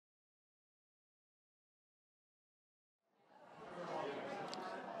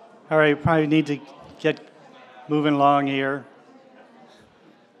All right, probably need to get moving along here.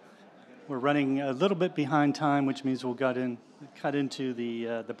 We're running a little bit behind time, which means we'll cut into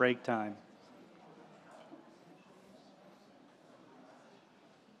the break time.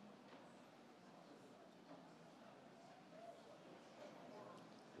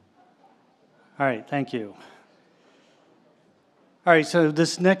 All right, thank you. All right, so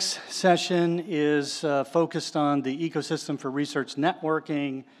this next session is focused on the ecosystem for research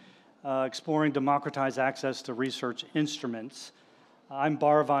networking, exploring democratized access to research instruments. I'm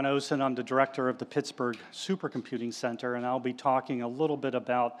Bar Von Osen. I'm the director of the Pittsburgh Supercomputing Center, and I'll be talking a little bit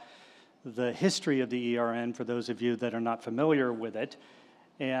about the history of the ERN for those of you that are not familiar with it.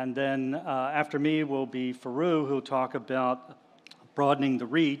 And then after me will be Faru, who'll talk about broadening the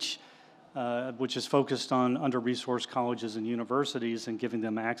reach, which is focused on under-resourced colleges and universities and giving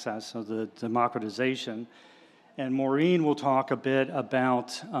them access, so the democratization. And Maureen will talk a bit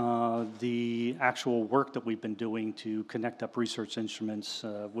about the actual work that we've been doing to connect up research instruments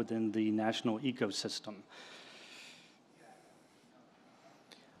within the national ecosystem.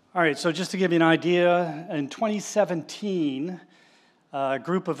 All right, so just to give you an idea, in 2017, a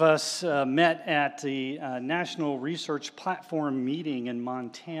group of us met at the National Research Platform meeting in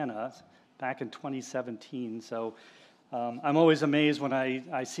Montana back in 2017. So I'm always amazed when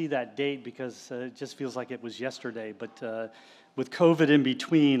I see that date because it just feels like it was yesterday. But with COVID in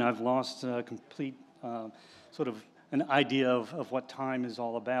between, I've lost complete sort of an idea of what time is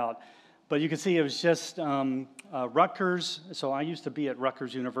all about. But you can see it was just Rutgers. So I used to be at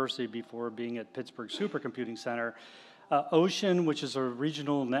Rutgers University before being at Pittsburgh Supercomputing Center. Ocean, which is a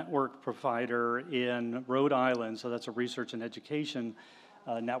regional network provider in Rhode Island, so that's a research and education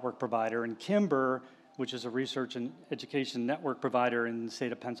network provider, and Kimber, which is a research and education network provider in the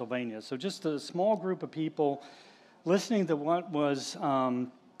state of Pennsylvania. So just a small group of people listening to what was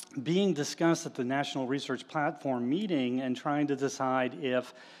being discussed at the National Research Platform meeting and trying to decide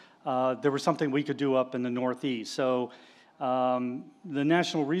if there was something we could do up in the Northeast. So the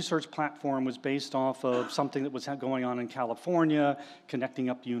National Research Platform was based off of something that was going on in California, connecting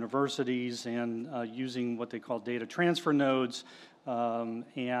up the universities and using what they call data transfer nodes.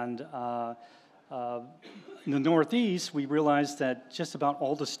 In the Northeast, we realized that just about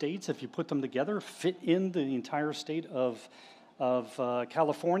all the states, if you put them together, fit in the entire state of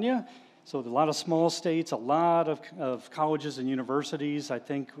California. So a lot of small states, a lot of colleges and universities. I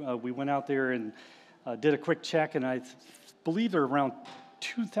think we went out there and did a quick check, and I believe there are around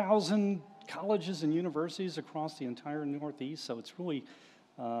 2,000 colleges and universities across the entire Northeast. So it's really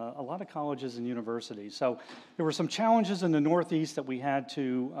a lot of colleges and universities. So there were some challenges in the Northeast that we had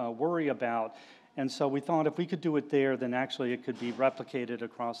to worry about. And so we thought if we could do it there, then actually it could be replicated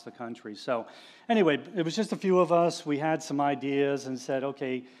across the country. So anyway, it was just a few of us. We had some ideas and said,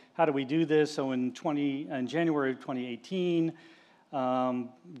 okay, how do we do this? So in January of 2018,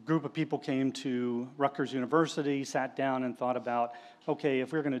 group of people came to Rutgers University, sat down and thought about, okay,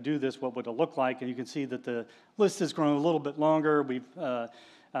 if we're going to do this, what would it look like? And you can see that the list has grown a little bit longer. We've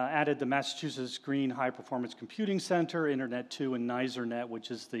added the Massachusetts Green High Performance Computing Center, Internet2, and NYSERNet,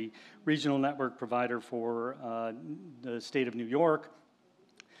 which is the regional network provider for the state of New York.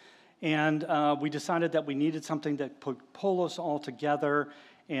 And we decided that we needed something that could pull us all together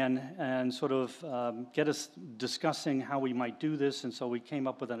and sort of get us discussing how we might do this. And so we came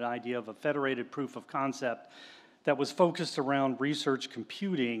up with an idea of a federated proof of concept that was focused around research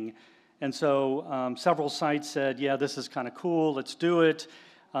computing. And so several sites said, yeah, this is kind of cool, let's do it.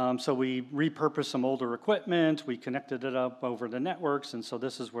 So we repurposed some older equipment, we connected it up over the networks, and so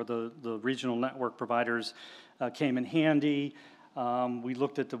this is where the regional network providers came in handy. We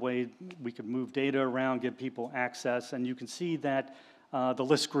looked at the way we could move data around, give people access, and you can see that the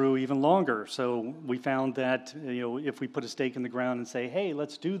list grew even longer. So we found that if we put a stake in the ground and say, hey,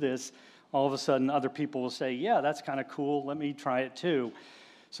 let's do this, all of a sudden other people will say, yeah, that's kind of cool, let me try it too.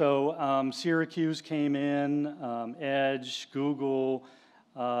 So Syracuse came in, Edge, Google,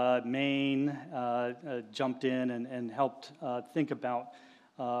 Maine jumped in and helped think about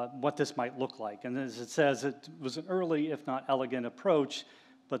what this might look like. And as it says, it was an early, if not elegant approach,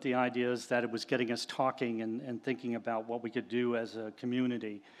 but the idea is that it was getting us talking and thinking about what we could do as a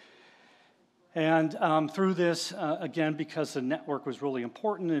community. And through this, again, because the network was really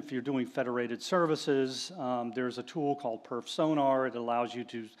important, if you're doing federated services, there's a tool called Perf Sonar. It allows you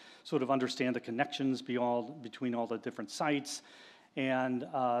to sort of understand the connections between all the different sites. And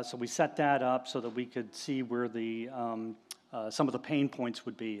so we set that up so that we could see where some of the pain points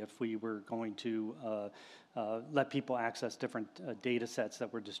would be if we were going to let people access different data sets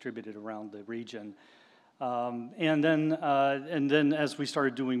that were distributed around the region. And then as we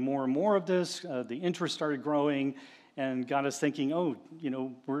started doing more and more of this, the interest started growing and got us thinking, oh,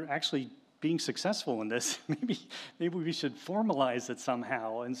 we're actually being successful in this. maybe we should formalize it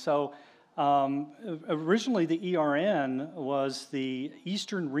somehow. And so originally the ERN was the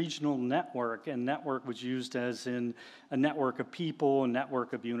Eastern Regional Network, and network was used as in a network of people, a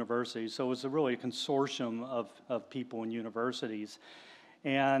network of universities. So it was really a consortium of people and universities.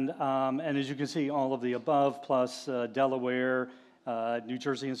 And as you can see, all of the above, plus Delaware, New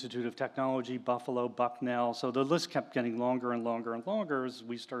Jersey Institute of Technology, Buffalo, Bucknell. So the list kept getting longer and longer and longer as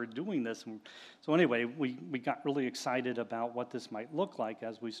we started doing this. And so anyway, we got really excited about what this might look like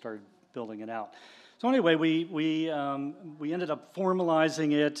as we started building it out. So anyway, we ended up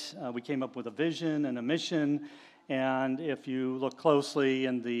formalizing it. We came up with a vision and a mission. And if you look closely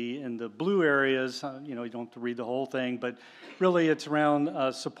in the blue areas, you don't have to read the whole thing, but really it's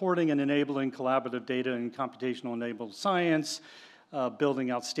around supporting and enabling collaborative data and computational-enabled science,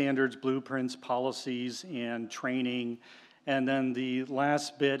 building out standards, blueprints, policies, and training. And then the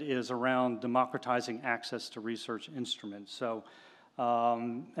last bit is around democratizing access to research instruments. So,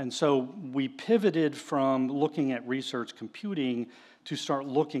 and so we pivoted from looking at research computing to start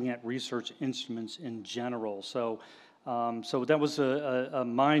looking at research instruments in general. So, so that was a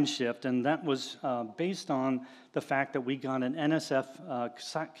mind shift, and that was based on the fact that we got an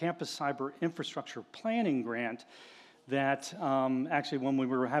NSF Campus Cyber Infrastructure Planning grant that actually when we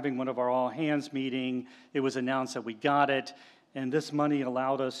were having one of our all-hands meeting, it was announced that we got it, and this money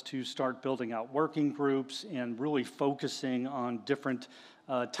allowed us to start building out working groups and really focusing on different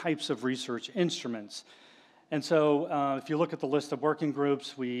types of research instruments. And so if you look at the list of working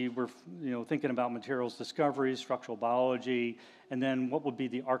groups, we were thinking about materials discovery, structural biology, and then what would be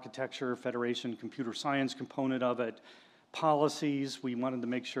the architecture, federation, computer science component of it. Policies, we wanted to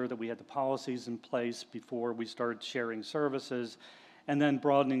make sure that we had the policies in place before we started sharing services. And then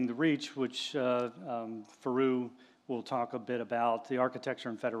broadening the reach, which Faru will talk a bit about. The architecture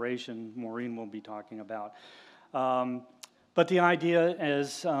and federation, Maureen will be talking about. But the idea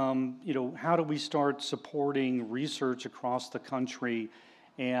is, how do we start supporting research across the country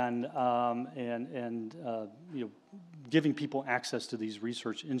and giving people access to these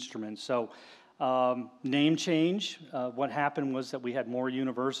research instruments? So name change, what happened was that we had more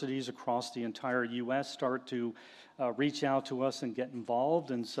universities across the entire U.S. start to reach out to us and get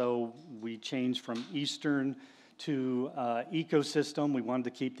involved, and so we changed from Eastern to ecosystem. We wanted to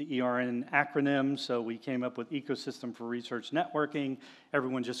keep the ERN acronym, so we came up with Ecosystem for Research Networking.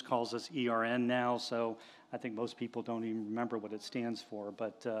 Everyone just calls us ERN now, so I think most people don't even remember what it stands for,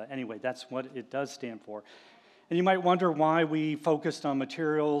 but anyway, that's what it does stand for. And you might wonder why we focused on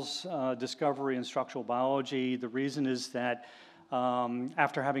materials discovery and structural biology. The reason is that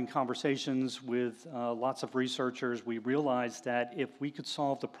after having conversations with lots of researchers, we realized that if we could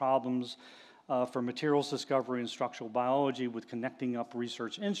solve the problems for materials discovery and structural biology with connecting up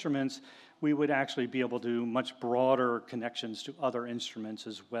research instruments, we would actually be able to do much broader connections to other instruments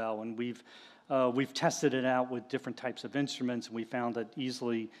as well. And we've tested it out with different types of instruments, and we found that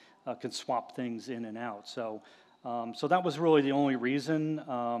easily could swap things in and out. So, so that was really the only reason.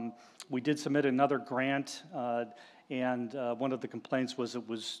 We did submit another grant, and one of the complaints was it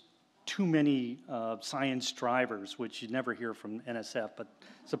was too many science drivers, which you never hear from NSF, but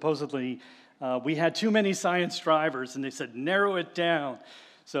supposedly we had too many science drivers, and they said, narrow it down.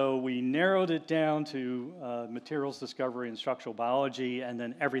 So we narrowed it down to materials discovery and structural biology, and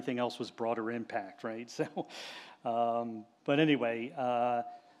then everything else was broader impact, right? So, but anyway,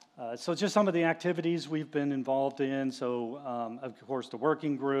 so just some of the activities we've been involved in. So, of course, the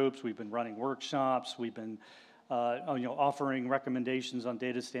working groups, we've been running workshops, we've been offering recommendations on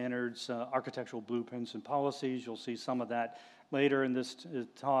data standards, architectural blueprints and policies. You'll see some of that later in this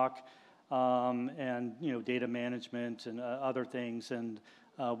talk, and data management and other things. And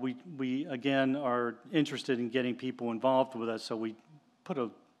we again are interested in getting people involved with us. So we put a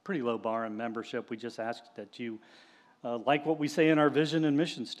pretty low bar on membership. We just ask that you like what we say in our vision and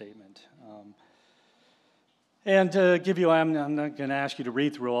mission statement. And to give you, I'm not going to ask you to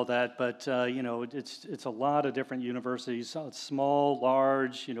read through all that, but it's a lot of different universities, small,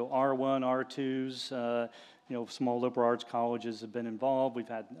 large, R1, R2s, small liberal arts colleges have been involved. We've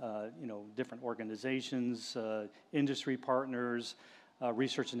had different organizations, industry partners,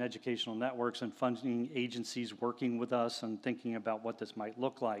 research and educational networks, and funding agencies working with us and thinking about what this might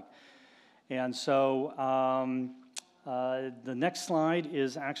look like. And so the next slide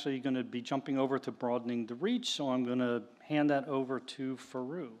is actually going to be jumping over to broadening the reach, so I'm going to hand that over to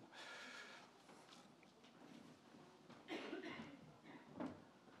Faru.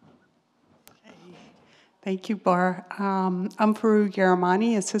 Thank you, Bar. I'm Faru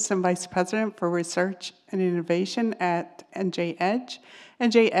Garamani, Assistant Vice President for Research and Innovation at NJ Edge.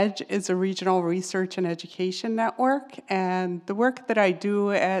 NJ Edge is a regional research and education network, and the work that I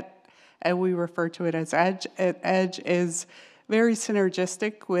do at, and we refer to it as Edge, at Edge is very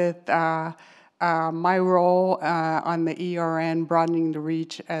synergistic with my role on the ERN, Broadening the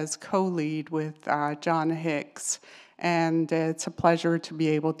Reach, as co-lead with John Hicks. And it's a pleasure to be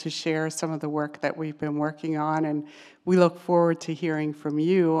able to share some of the work that we've been working on, and we look forward to hearing from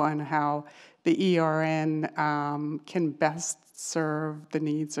you on how the ERN can best serve the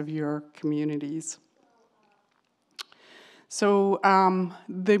needs of your communities. So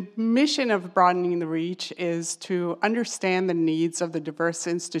the mission of Broadening the Reach is to understand the needs of the diverse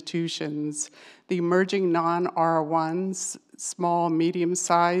institutions, the emerging non-R1s, small,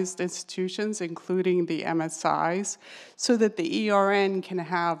 medium-sized institutions, including the MSIs, so that the ERN can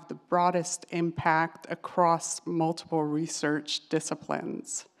have the broadest impact across multiple research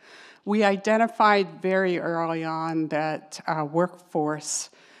disciplines. We identified very early on that workforce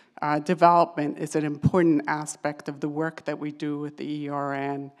development is an important aspect of the work that we do with the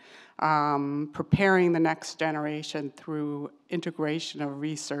ERN, preparing the next generation through integration of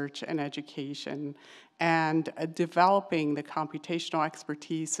research and education, and developing the computational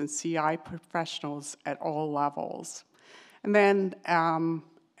expertise and CI professionals at all levels. And then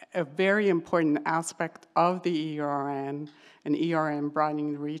a very important aspect of the ERN and ERN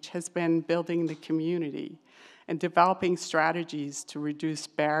Broadening the Reach has been building the community and developing strategies to reduce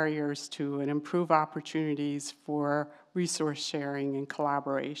barriers to and improve opportunities for resource sharing and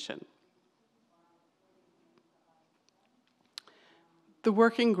collaboration. The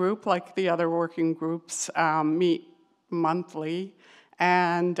working group, like the other working groups, meet monthly,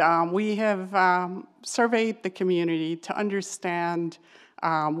 and we have surveyed the community to understand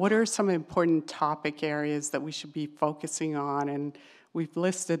what are some important topic areas that we should be focusing on, and we've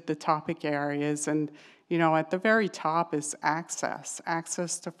listed the topic areas, and you know, at the very top is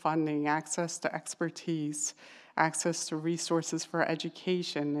access to funding, access to expertise, access to resources for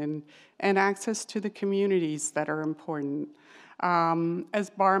education, and access to the communities that are important. As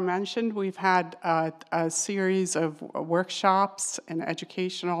Bar mentioned, we've had a series of workshops and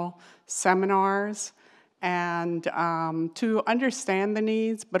educational seminars, and to understand the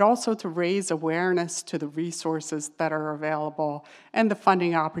needs, but also to raise awareness to the resources that are available and the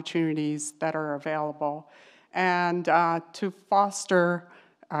funding opportunities that are available, and to foster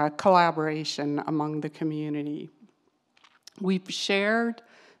collaboration among the community. We've shared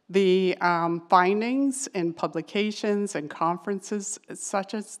the findings in publications and conferences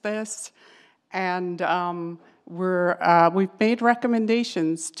such as this, and we've made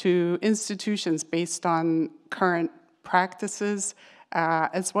recommendations to institutions based on current practices,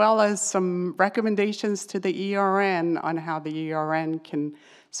 as well as some recommendations to the ERN on how the ERN can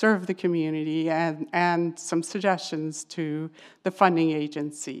serve the community, and some suggestions to the funding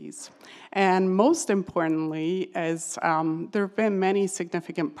agencies. And most importantly, as there have been many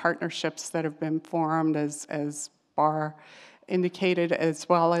significant partnerships that have been formed, as Bar indicated, as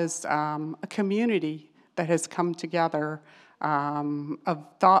well as a community that has come together of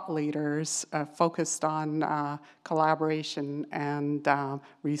thought leaders focused on collaboration and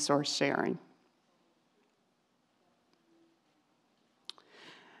resource sharing.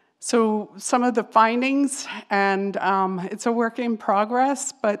 So some of the findings, and it's a work in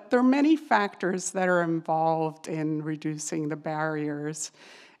progress, but there are many factors that are involved in reducing the barriers.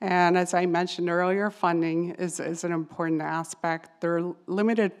 And as I mentioned earlier, funding is an important aspect. There are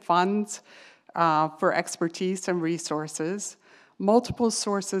limited funds for expertise and resources. Multiple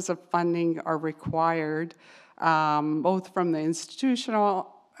sources of funding are required, both from the institution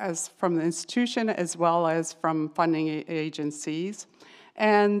as well as from funding agencies,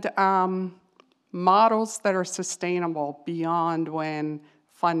 and models that are sustainable beyond when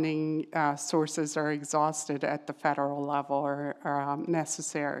funding sources are exhausted at the federal level or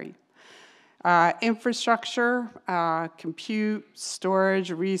necessary. Infrastructure, compute,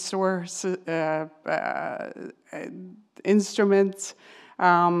 storage, resource, instruments,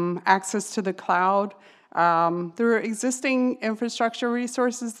 access to the cloud. There are existing infrastructure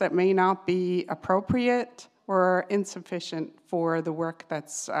resources that may not be appropriate or insufficient for the work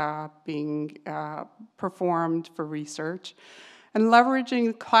that's being performed for research. And leveraging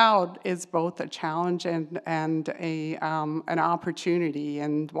the cloud is both a challenge and an opportunity.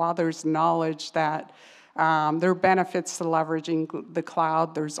 And while there's knowledge that there are benefits to leveraging the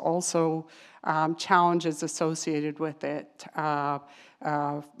cloud, there's also challenges associated with it.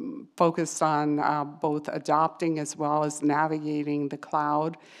 focused on both adopting as well as navigating the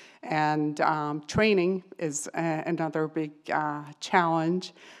cloud. And training is another big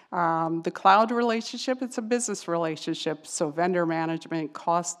challenge. The cloud relationship, it's a business relationship, so vendor management,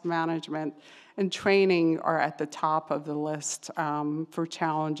 cost management, and training are at the top of the list for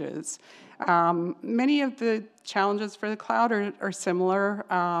challenges. Many of the challenges for the cloud are similar,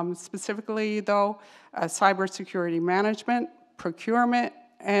 specifically though, cybersecurity management, procurement,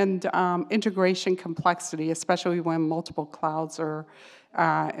 and integration complexity, especially when multiple clouds are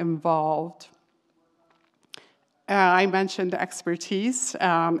involved. I mentioned expertise.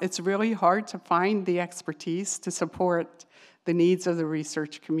 It's really hard to find the expertise to support the needs of the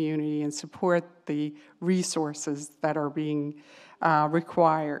research community and support the resources that are being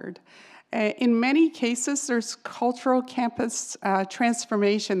required. In many cases, there's cultural campus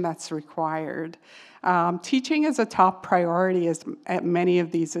transformation that's required. Teaching is a top priority at many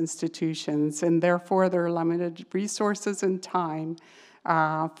of these institutions, and therefore there are limited resources and time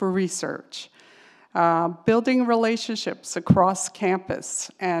for research. Building relationships across campus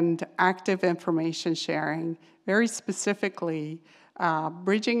and active information sharing, very specifically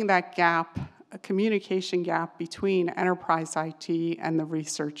bridging that gap, a communication gap between enterprise IT and the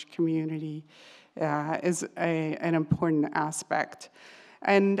research community is an important aspect.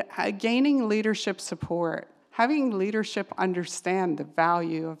 And gaining leadership support, having leadership understand the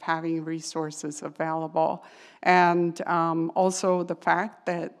value of having resources available, and also the fact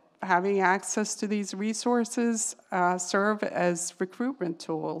that having access to these resources serve as recruitment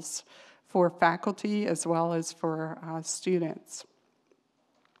tools for faculty as well as for students.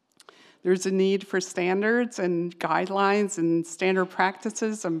 There's a need for standards and guidelines and standard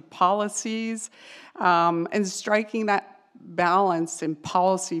practices and policies, and striking that balance in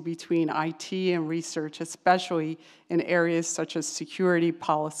policy between IT and research, especially in areas such as security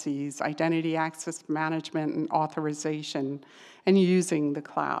policies, identity access management and authorization, and using the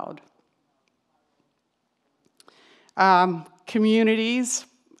cloud. Communities.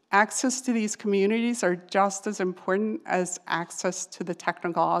 Access to these communities are just as important as access to the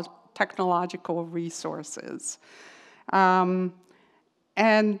technological resources. And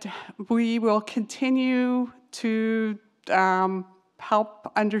we will continue to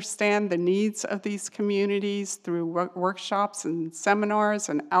help understand the needs of these communities through workshops and seminars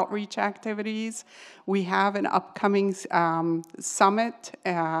and outreach activities. We have an upcoming summit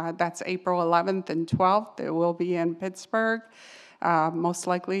that's April 11th and 12th. It will be in Pittsburgh, most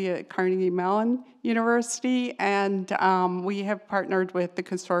likely at Carnegie Mellon University, and we have partnered with the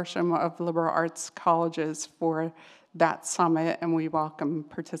Consortium of Liberal Arts Colleges for that summit, and we welcome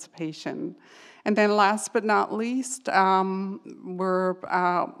participation. And then last but not least, we want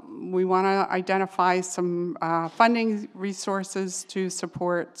to identify some funding resources to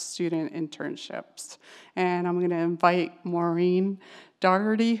support student internships. And I'm going to invite Maureen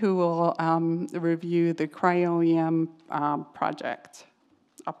Dougherty, who will review the cryo-EM project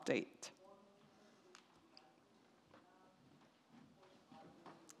update.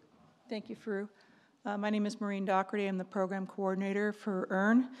 Thank you, Fru. My name is Maureen Dougherty. I'm the program coordinator for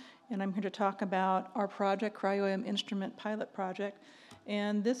ERN, and I'm here to talk about our project, cryo-EM Instrument Pilot Project.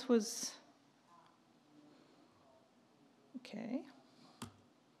 And this was, okay.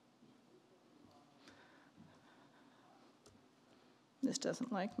 This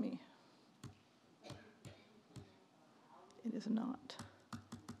doesn't like me. It is not.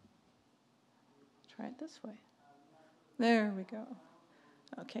 Try it this way. There we go.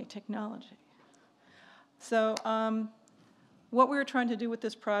 Okay, technology. So what we were trying to do with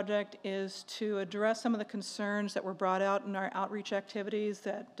this project is to address some of the concerns that were brought out in our outreach activities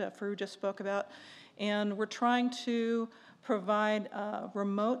that Fru just spoke about. And we're trying to provide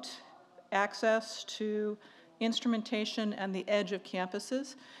remote access to instrumentation and the edge of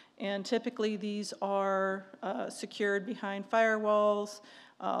campuses. And typically these are secured behind firewalls,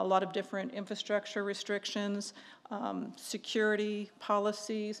 a lot of different infrastructure restrictions, security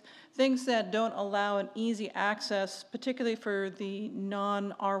policies, things that don't allow an easy access, particularly for the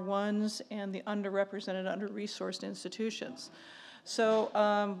non-R1s and the underrepresented, under-resourced institutions. So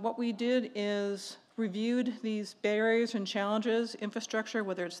what we did is reviewed these barriers and challenges, infrastructure,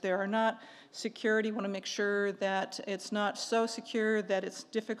 whether it's there or not, security, want to make sure that it's not so secure that it's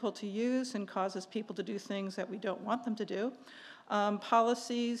difficult to use and causes people to do things that we don't want them to do.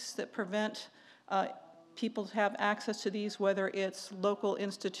 Policies that prevent people to have access to these, whether it's local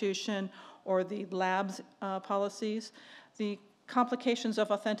institution or the labs policies. The complications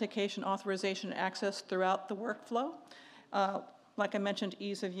of authentication, authorization, and access throughout the workflow. like I mentioned,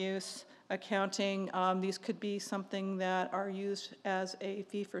 ease of use, accounting. These could be something that are used as a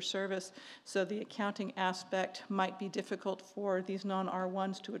fee for service, so the accounting aspect might be difficult for these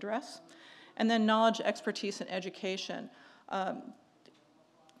non-R1s to address. And then knowledge, expertise, and education.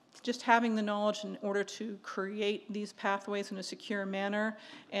 Just having the knowledge in order to create these pathways in a secure manner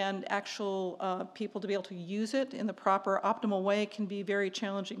and actual people to be able to use it in the proper optimal way can be very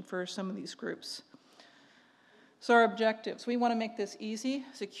challenging for some of these groups. So our objectives, we want to make this easy,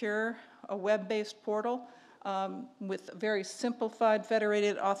 secure, a web-based portal with very simplified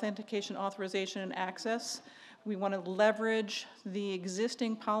federated authentication, authorization, and access. We want to leverage the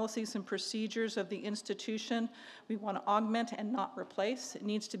existing policies and procedures of the institution. We want to augment and not replace. It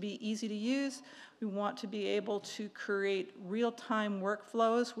needs to be easy to use. We want to be able to create real-time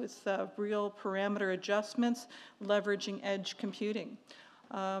workflows with real parameter adjustments, leveraging edge computing.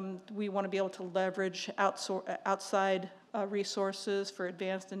 We want to be able to leverage outside resources for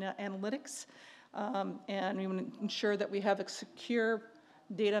advanced analytics. And we want to ensure that we have a secure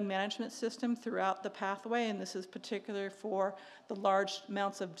data management system throughout the pathway, and this is particular for the large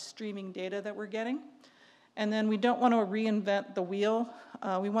amounts of streaming data that we're getting. And then we don't want to reinvent the wheel.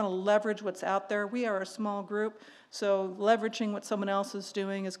 We want to leverage what's out there. We are a small group, so leveraging what someone else is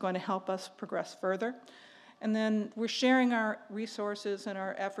doing is going to help us progress further. And then we're sharing our resources and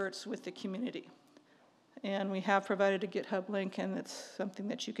our efforts with the community. And we have provided a GitHub link, and it's something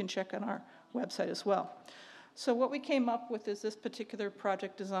that you can check on our website as well. So what we came up with is this particular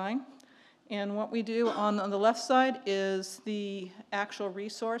project design. And what we do on the left side is the actual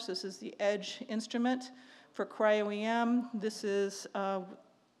resource. This is the EDGE instrument for cryo-EM. This is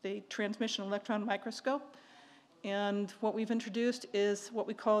the transmission electron microscope. And what we've introduced is what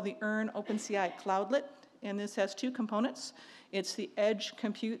we call the ERN OpenCI Cloudlet. And this has two components. It's the edge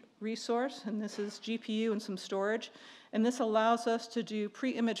compute resource, and this is GPU and some storage. And this allows us to do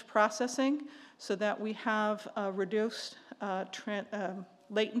pre-image processing so that we have reduced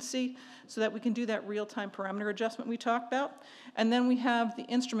latency so that we can do that real-time parameter adjustment we talked about. And then we have the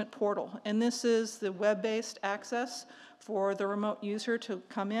instrument portal. And this is the web-based access for the remote user to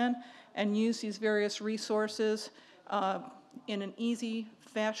come in and use these various resources in an easy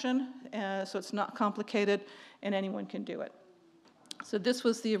fashion, so it's not complicated and anyone can do it. So this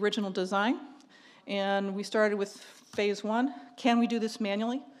was the original design, and we started with phase one. Can we do this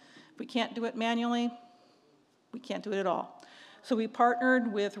manually? If we can't do it manually, we can't do it at all. So we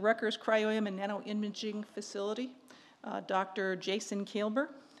partnered with Rutgers cryo-EM and nanoimaging facility, Dr. Jason Kielber,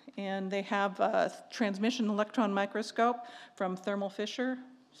 and they have a transmission electron microscope from Thermo Fisher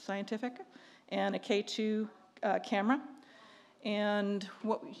Scientific and a K2 camera. And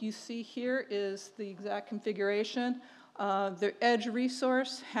what you see here is the exact configuration. The EDGE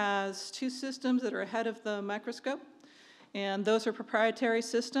resource has two systems that are ahead of the microscope, and those are proprietary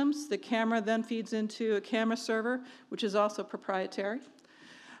systems. The camera then feeds into a camera server, which is also proprietary.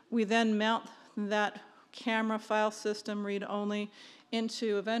 We then mount that camera file system read-only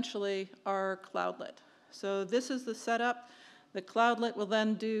into eventually our cloudlet. So this is the setup. The cloudlet will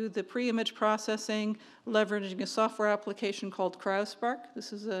then do the pre-image processing, leveraging a software application called CryoSpark.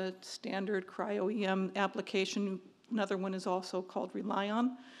 This is a standard cryo-EM application. Another one is also called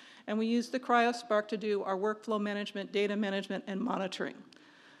Relion. And we use the CryoSpark to do our workflow management, data management, and monitoring.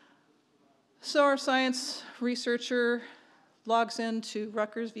 So our science researcher logs into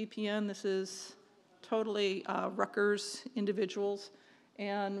Rutgers VPN. This is totally Rutgers individuals.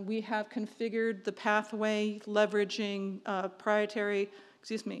 And we have configured the pathway leveraging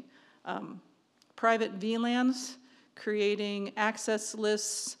private VLANs, creating access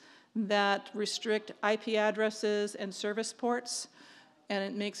lists that restrict IP addresses and service ports, and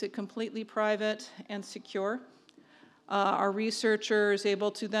it makes it completely private and secure. Our researcher is able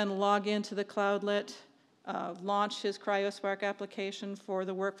to then log into the cloudlet, launch his CryoSpark application for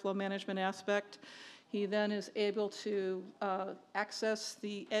the workflow management aspect. He then is able to access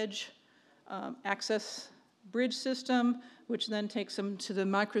the EDGE access bridge system, which then takes him to the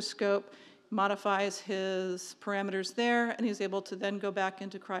microscope, modifies his parameters there, and he's able to then go back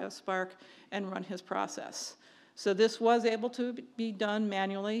into CryoSpark and run his process. So this was able to be done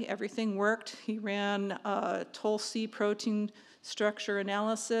manually. Everything worked. He ran Toll-C protein structure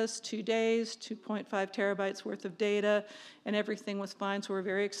analysis, 2 days, 2.5 terabytes worth of data, and everything was fine, so we're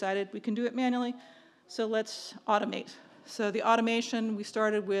very excited. We can do it manually. So let's automate. So the automation, we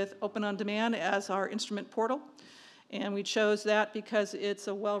started with Open On Demand as our instrument portal. And we chose that because it's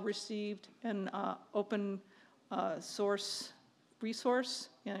a well-received and open source resource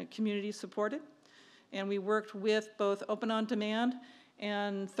and community supported. And we worked with both Open On Demand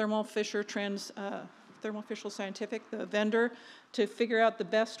and Thermo Fisher Thermo Fisher Scientific, the vendor, to figure out the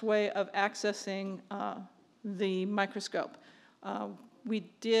best way of accessing the microscope. We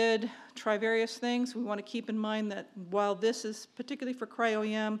did try various things. We want to keep in mind that while this is particularly for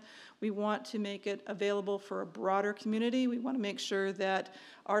cryo-EM, we want to make it available for a broader community. We want to make sure that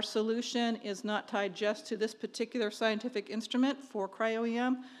our solution is not tied just to this particular scientific instrument for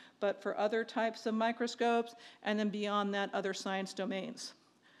cryo-EM, but for other types of microscopes, and then beyond that, other science domains.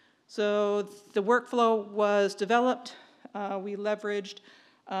 So the workflow was developed. We leveraged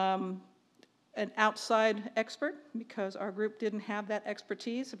an outside expert because our group didn't have that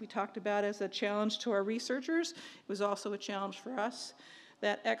expertise. We talked about it as a challenge to our researchers. It was also a challenge for us.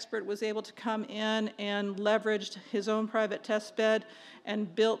 That expert was able to come in and leveraged his own private test bed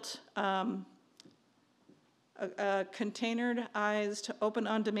and built a containerized open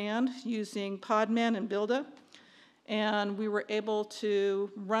on demand using Podman and Builda. And we were able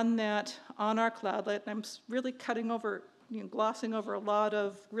to run that on our cloudlet. I'm really glossing over a lot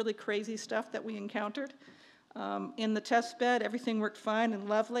of really crazy stuff that we encountered. In the test bed, everything worked fine and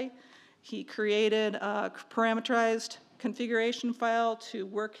lovely. He created a parameterized configuration file to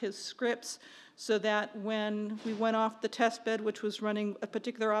work his scripts so that when we went off the test bed, which was running a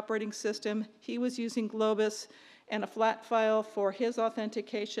particular operating system, he was using Globus and a flat file for his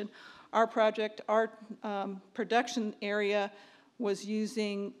authentication. Our project, our production area was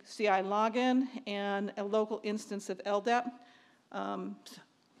using CI login and a local instance of LDAP.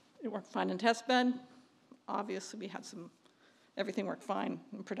 It worked fine in test bed. Obviously, we had everything worked fine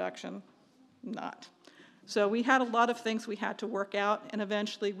in production, not. So we had a lot of things we had to work out, and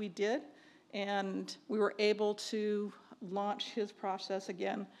eventually we did, and we were able to launch his process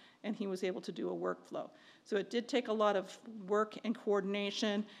again, and he was able to do a workflow. So it did take a lot of work and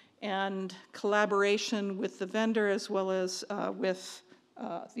coordination and collaboration with the vendor as well as with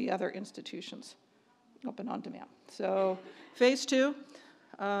the other institutions, open on demand. So phase 2,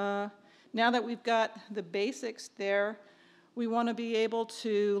 now that we've got the basics there, we want to be able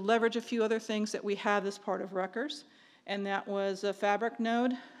to leverage a few other things that we have as part of Rutgers, and that was a fabric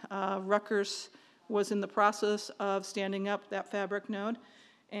node. Rutgers was in the process of standing up that fabric node,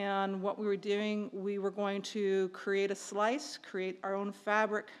 and what we were doing, we were going to create a slice, create our own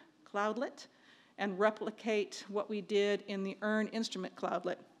fabric cloudlet, and replicate what we did in the ERN instrument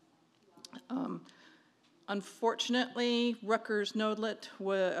cloudlet. Unfortunately, Rutgers nodelet,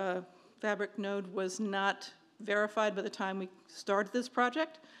 fabric node, was not verified by the time we started this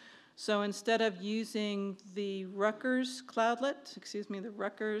project. So instead of using the Rutgers cloudlet, the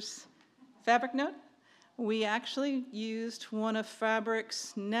Rutgers fabric node, we actually used one of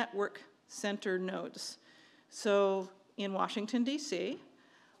Fabric's network center nodes. So in Washington, D.C.,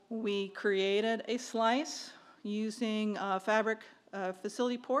 we created a slice using a Fabric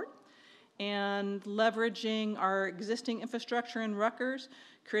facility port and leveraging our existing infrastructure in Rutgers,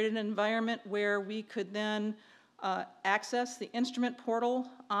 created an environment where we could then access the instrument portal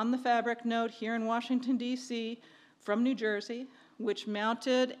on the Fabric node here in Washington, D.C. from New Jersey, which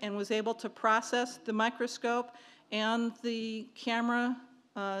mounted and was able to process the microscope and the camera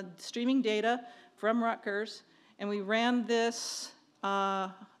streaming data from Rutgers. And we ran this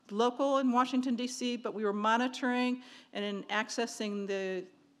local in Washington, D.C., but we were monitoring and accessing the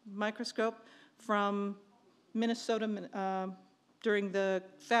microscope from Minnesota during the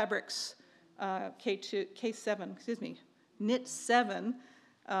Fabric's NIT7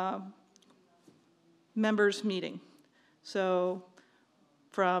 members meeting. So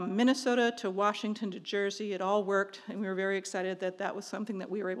from Minnesota to Washington to Jersey, it all worked, and we were very excited that that was something that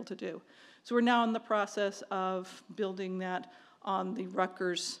we were able to do. So we're now in the process of building that on the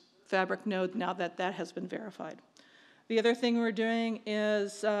Rutgers Fabric node now that that has been verified. The other thing we're doing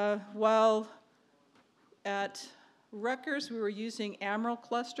is while at Rutgers we were using Amaral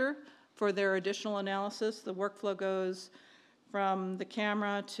cluster for their additional analysis. The workflow goes from the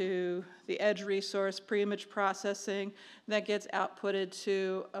camera to the edge resource, pre-image processing, that gets outputted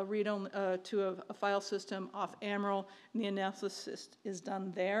to a file system off Amaral, and the analysis is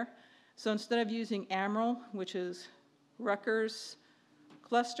done there. So instead of using Amaral, which is Rutgers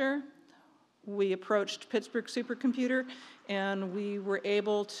cluster, we approached Pittsburgh Supercomputer, and we were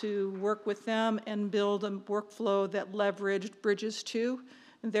able to work with them and build a workflow that leveraged Bridges 2,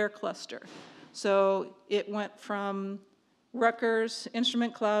 their cluster. So it went from Rutgers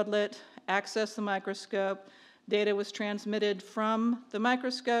instrument cloudlet, access the microscope, data was transmitted from the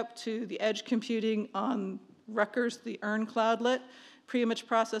microscope to the edge computing on Rutgers, the ERN cloudlet. Pre-image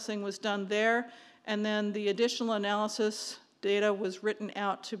processing was done there, and then the additional analysis data was written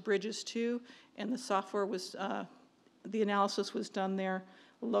out to Bridges 2, and the software was, the analysis was done there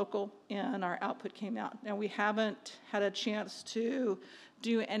local, and our output came out. Now, we haven't had a chance to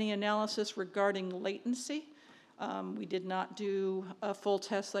do any analysis regarding latency. We did not do a full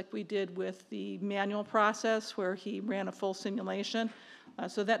test like we did with the manual process where he ran a full simulation.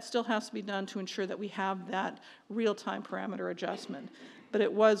 So that still has to be done to ensure that we have that real-time parameter adjustment. But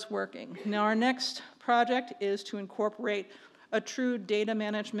it was working. Now, our next project is to incorporate a true data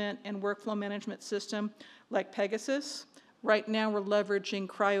management and workflow management system like Pegasus. Right now, we're leveraging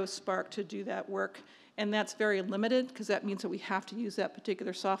CryoSpark to do that work. And that's very limited because that means that we have to use that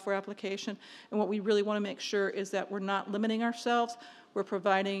particular software application. And what we really want to make sure is that we're not limiting ourselves. We're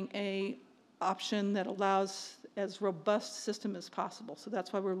providing an option that allows as robust a system as possible. So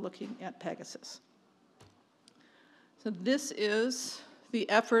that's why we're looking at Pegasus. So this is the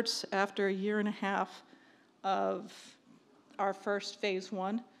efforts after a year and a half of our first phase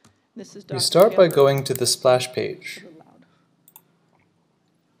 1. This is Dr. We start by Taylor. going to the splash page.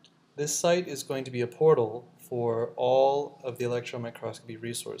 This site is going to be a portal for all of the electron microscopy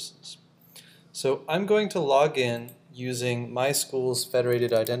resources. So I'm going to log in using my school's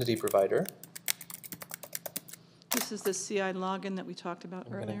federated identity provider. This is the CI login that we talked about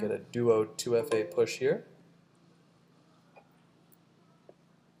earlier. I'm going to get a Duo 2FA push here.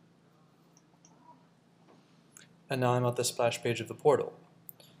 And now I'm at the splash page of the portal.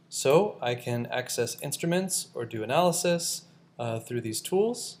 So I can access instruments or do analysis through these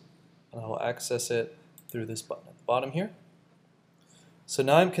tools. And I will access it through this button at the bottom here. So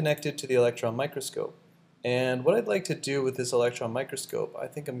now I'm connected to the electron microscope. And what I'd like to do with this electron microscope, I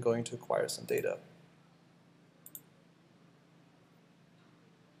think I'm going to acquire some data.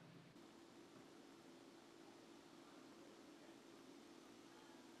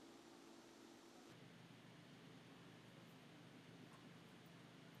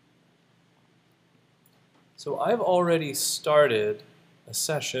 So I've already started a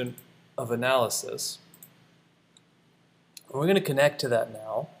session of analysis. We're going to connect to that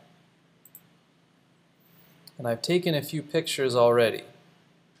now. And I've taken a few pictures already.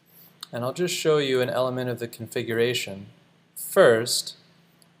 And I'll just show you an element of the configuration. First,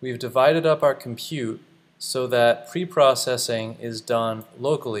 we've divided up our compute so that pre-processing is done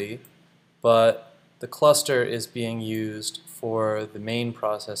locally, but the cluster is being used for the main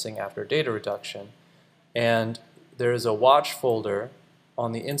processing after data reduction. And there is a watch folder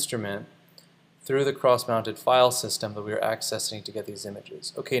on the instrument through the cross-mounted file system that we are accessing to get these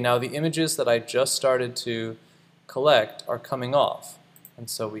images. Okay, now the images that I just started to collect are coming off. And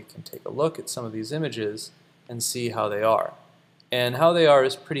so we can take a look at some of these images and see how they are. And how they are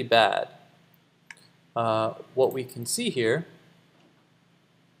is pretty bad. What we can see here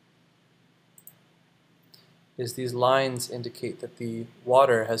is these lines indicate that the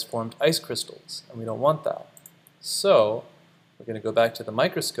water has formed ice crystals, and we don't want that. So we're going to go back to the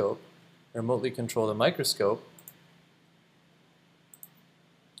microscope, remotely control the microscope.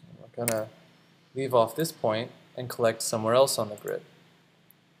 And we're going to leave off this point and collect somewhere else on the grid.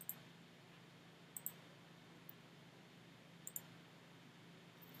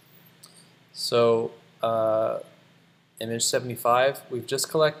 So image 75 we've just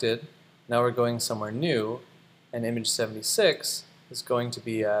collected. Now we're going somewhere new, and image 76 is going to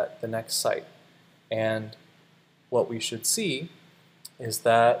be at the next site. And what we should see is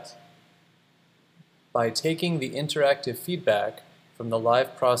that by taking the interactive feedback from the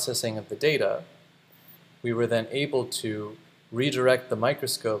live processing of the data, we were then able to redirect the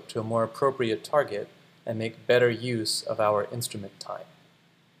microscope to a more appropriate target and make better use of our instrument time.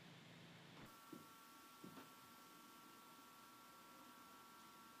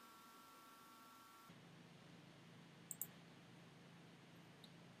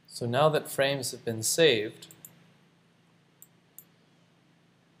 So now that frames have been saved,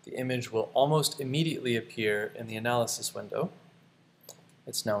 the image will almost immediately appear in the analysis window.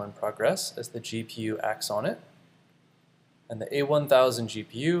 It's now in progress as the GPU acts on it. And the A1000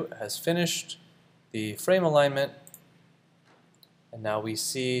 GPU has finished the frame alignment. And now we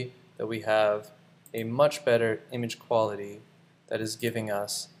see that we have a much better image quality that is giving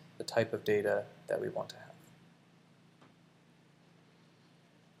us the type of data that we want to have.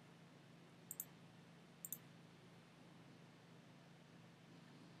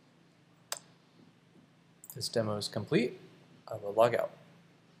 This demo is complete. I will log out.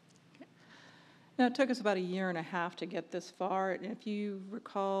 Okay. Now, it took us about a year and a half to get this far. And if you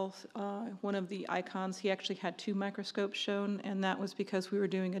recall, one of the icons, he actually had 2 microscopes shown, and that was because we were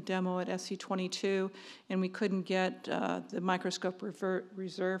doing a demo at SC22, and we couldn't get the microscope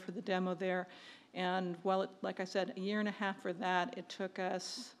reserved for the demo there. And while, like I said, a year and a half for that, it took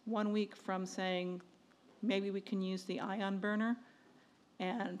us 1 week from saying maybe we can use the ion burner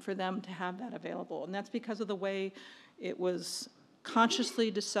and for them to have that available. And that's because of the way it was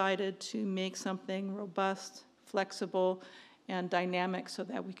consciously decided to make something robust, flexible, and dynamic so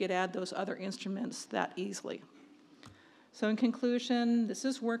that we could add those other instruments that easily. So in conclusion, this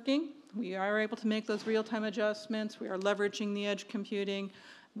is working. We are able to make those real-time adjustments. We are leveraging the edge computing.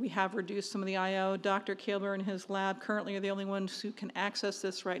 We have reduced some of the I/O. Dr. Kaler and his lab currently are the only ones who can access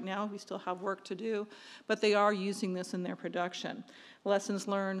this right now. We still have work to do, but they are using this in their production. Lessons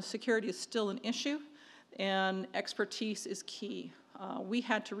learned, security is still an issue, and expertise is key. We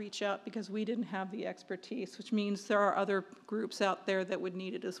had to reach out because we didn't have the expertise, which means there are other groups out there that would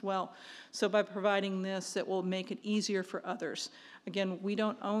need it as well. So by providing this, it will make it easier for others. Again, we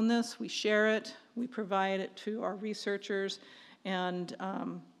don't own this, we share it, we provide it to our researchers, and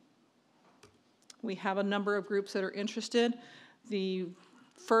we have a number of groups that are interested. The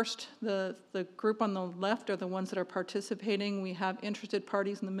group on the left are the ones that are participating. We have interested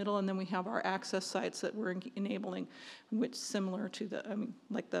parties in the middle, and then we have our access sites that we're enabling, which similar to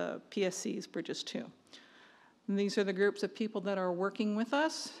like the PSC's Bridges 2. And these are the groups of people that are working with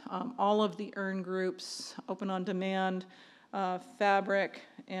us. All of the ERN groups, Open on Demand, Fabric,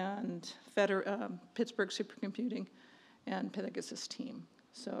 and Pittsburgh Supercomputing, and Pegasus team.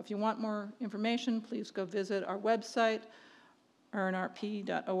 So if you want more information, please go visit our website,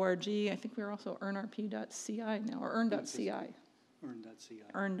 earnrp.org. I think we're also earnrp.ci now, or earn.ci. Earn.ci.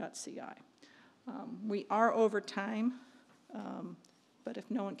 Earn.ci. We are over time, but if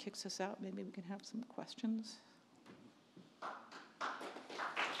no one kicks us out, maybe we can have some questions.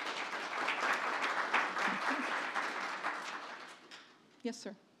 Yes,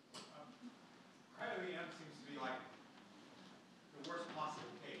 sir. Cryo-EM seems to be like the worst possible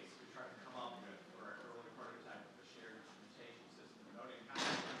case we try to come up with for an early prototype of a shared instrumentation system. Noting how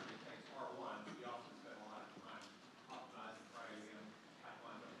it takes R1, we also spend a lot of time optimizing cryo-EM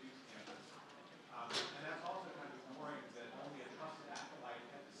pipelines on Duke's campus. And that's also kind of ignoring that only a trusted acolyte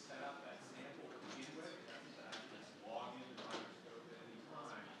had to set up that sample to begin with. That's just log into the microscope at any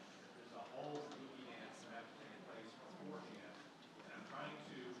time. There's a whole spooky dance that has to take place beforehand. And I'm trying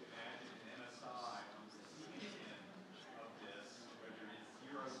to imagine an MSI on the receiving end of this, where there is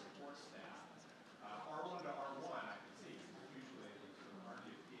zero support staff. R1 to R1, I can see, usually it's sort of R&D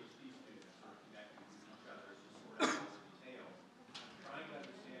PhD students sort of connecting with each other to sort out all the details. I'm trying to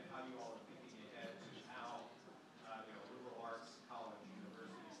understand how you all are thinking ahead to how liberal arts college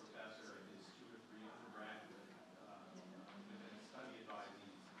university professor and his 2 or 3 undergraduate and study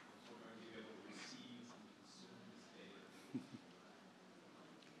advisees are going to be able to receive and consume this data.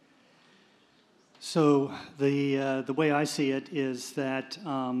 So the way I see it is that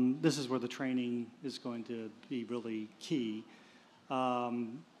this is where the training is going to be really key.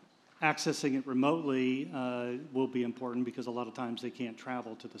 Accessing it remotely will be important because a lot of times they can't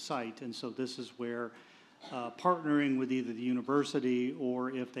travel to the site, and so this is where partnering with either the university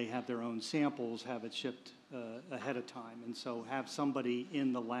or if they have their own samples, have it shipped ahead of time, and so have somebody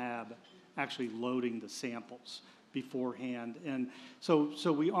in the lab actually loading the samples beforehand. And so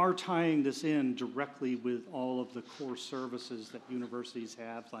we are tying this in directly with all of the core services that universities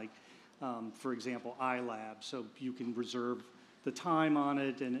have, like, for example, iLab. So you can reserve the time on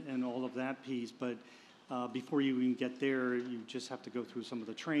it and all of that piece. But before you even get there, you just have to go through some of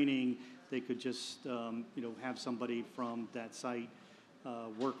the training. They could just, have somebody from that site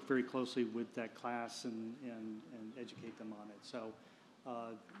work very closely with that class and educate them on it. So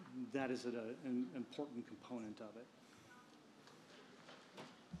that is an important component of it.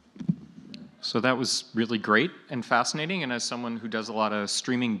 So that was really great and fascinating. And as someone who does a lot of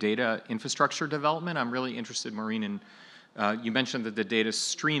streaming data infrastructure development, I'm really interested, Maureen, in you mentioned that the data is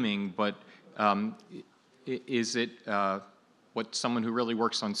streaming, but is it what someone who really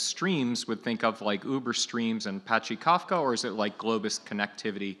works on streams would think of like Uber Streams and Apache Kafka, or is it like Globus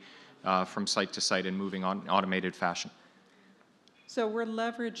connectivity from site to site and moving on in automated fashion? So we're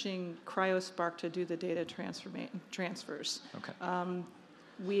leveraging CryoSpark to do the data transfers. Okay.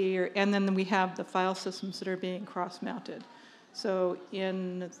 And then we have the file systems that are being cross-mounted. So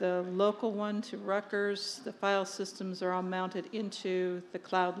in the local one to Rutgers, the file systems are all mounted into the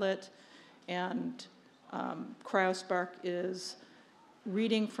cloudlet, and CryoSpark is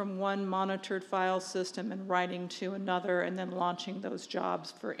reading from one monitored file system and writing to another, and then launching those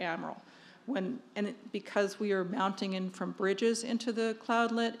jobs for Amaral. Because we are mounting in from bridges into the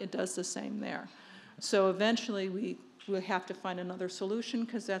cloudlet, it does the same there. So eventually we'll have to find another solution,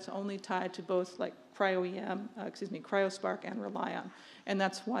 because that's only tied to both like CryoSpark and Relion. And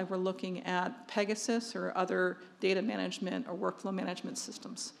that's why we're looking at Pegasus or other data management or workflow management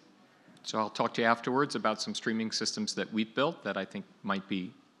systems. So I'll talk to you afterwards about some streaming systems that we've built that I think might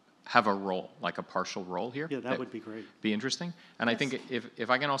have a role, like a partial role here. Yeah, that would be great. Be interesting. And I think if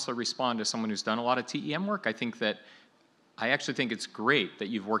I can also respond to someone who's done a lot of TEM work, I actually think it's great that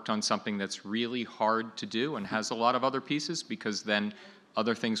you've worked on something that's really hard to do and has a lot of other pieces, because then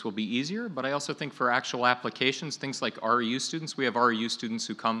other things will be easier. But I also think for actual applications, things like REU students, we have REU students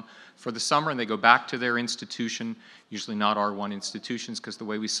who come for the summer and they go back to their institution, usually not R1 institutions because the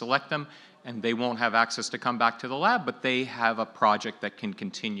way we select them, and they won't have access to come back to the lab, but they have a project that can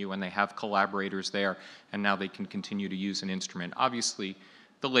continue and they have collaborators there, and now they can continue to use an instrument. Obviously,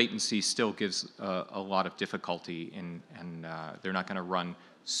 the latency still gives a lot of difficulty, and they're not going to run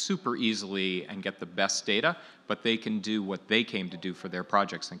super easily and get the best data, but they can do what they came to do for their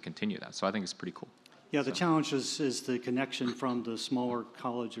projects and continue that. So I think it's pretty cool. Yeah, the challenge is the connection from the smaller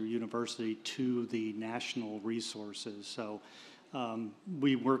college or university to the national resources. So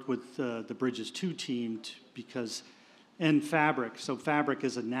we worked with the Bridges 2 team and Fabric. So Fabric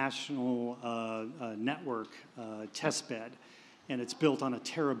is a national network test bed, and it's built on a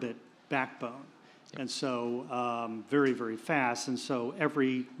terabit backbone. And so very, very fast. And so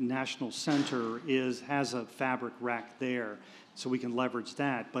every national center has a Fabric rack there, so we can leverage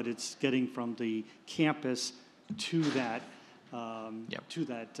that. But it's getting from the campus to that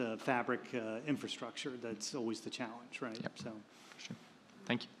Fabric infrastructure that's always the challenge, right? Yep. So, sure.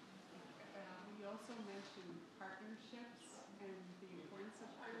 Thank you. We also mentioned partnerships and the importance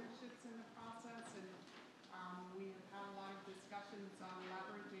of partnerships in the process, and we have had a lot of discussions on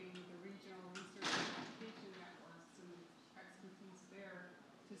leveraging the regional research and application networks and expertise there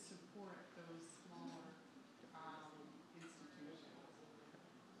to support those smaller institutions.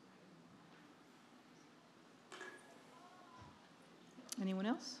 Anyone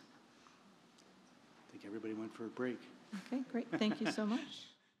else? I think everybody went for a break. Okay, great. Thank you so much.